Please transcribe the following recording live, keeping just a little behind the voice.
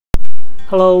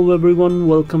Hello everyone,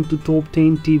 welcome to Top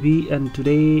 10 TV, and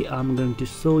today I'm going to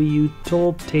show you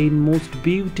top 10 most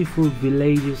beautiful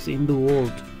villages in the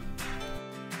world.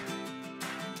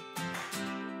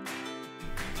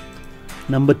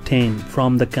 Number 10,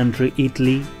 from the country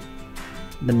Italy.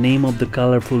 The name of the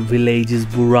colorful village is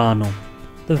Burano.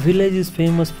 The village is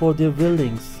famous for their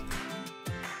buildings.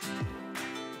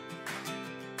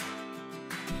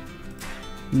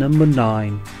 Number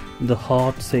 9, the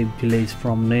heart-shaped village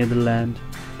from Netherlands.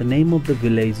 The name of the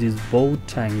village is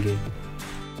Boomtange.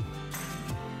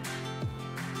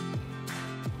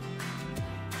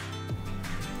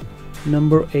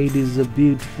 Number 8 is a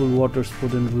beautiful water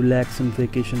sport and relaxing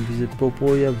vacation visit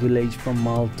Popoya village from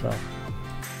Malta.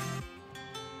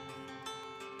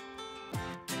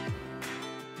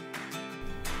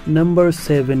 Number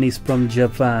 7 is from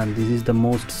Japan. This is the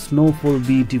most snowful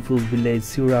beautiful village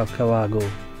Shirakawago.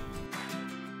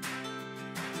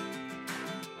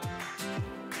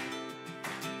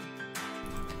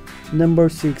 Number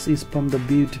 6 is from the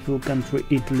beautiful country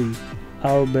Italy,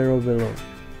 Alberobello.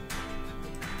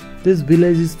 This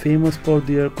village is famous for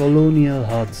their colonial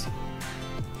huts.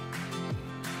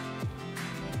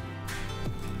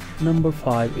 Number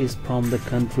 5 is from the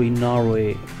country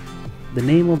Norway. The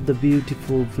name of the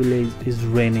beautiful village is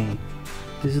Rene.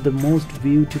 This is the most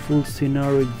beautiful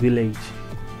scenic village.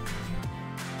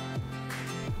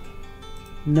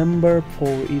 Number 4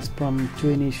 is from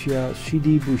Tunisia,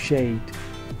 Sidi Bouzid.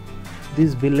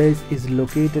 This village is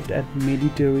located at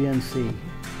Mediterranean Sea.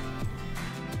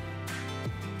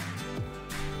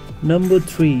 Number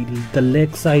 3, the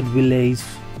lakeside village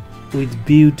with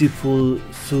beautiful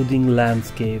soothing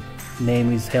landscape.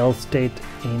 Name is Helmstedt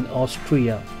in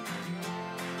Austria.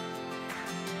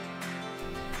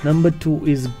 Number 2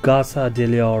 is Gasa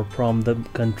Delor from the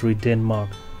country Denmark.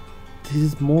 This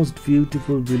is most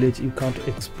beautiful village. You can't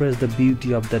express the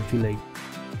beauty of that village.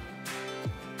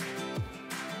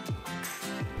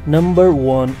 Number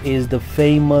 1 is the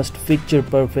famous picture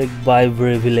perfect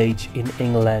Bibury village in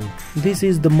England. This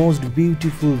is the most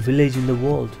beautiful village in the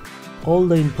world. All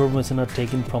the information are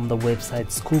taken from the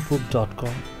website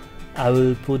scoopbook.com. I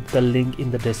will put the link in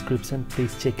the description.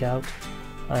 Please check out,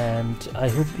 and I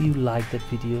hope you like that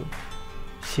video.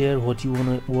 Share what you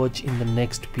want to watch in the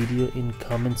next video in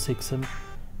comment section,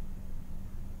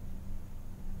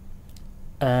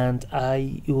 and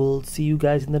I will see you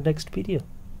guys in the next video.